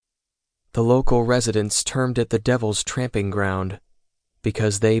The local residents termed it the Devil's Tramping Ground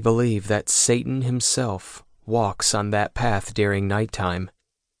because they believe that Satan himself walks on that path during nighttime.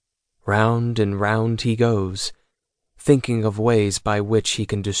 Round and round he goes, thinking of ways by which he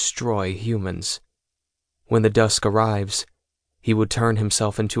can destroy humans. When the dusk arrives, he would turn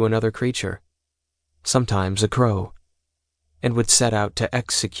himself into another creature, sometimes a crow, and would set out to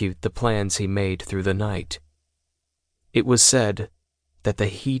execute the plans he made through the night. It was said that the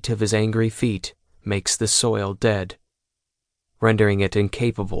heat of his angry feet makes the soil dead, rendering it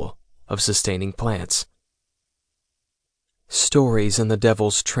incapable of sustaining plants. Stories in the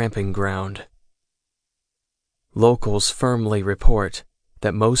Devil's Tramping Ground. Locals firmly report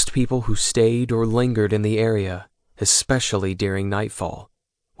that most people who stayed or lingered in the area, especially during nightfall,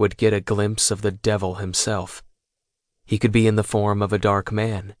 would get a glimpse of the devil himself. He could be in the form of a dark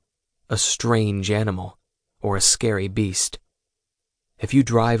man, a strange animal, or a scary beast. If you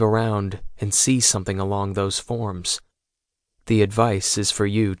drive around and see something along those forms, the advice is for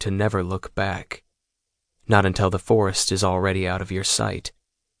you to never look back, not until the forest is already out of your sight.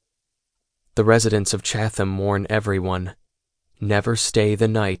 The residents of Chatham warn everyone, never stay the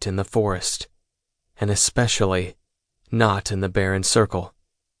night in the forest, and especially not in the barren circle.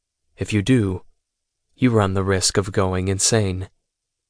 If you do, you run the risk of going insane.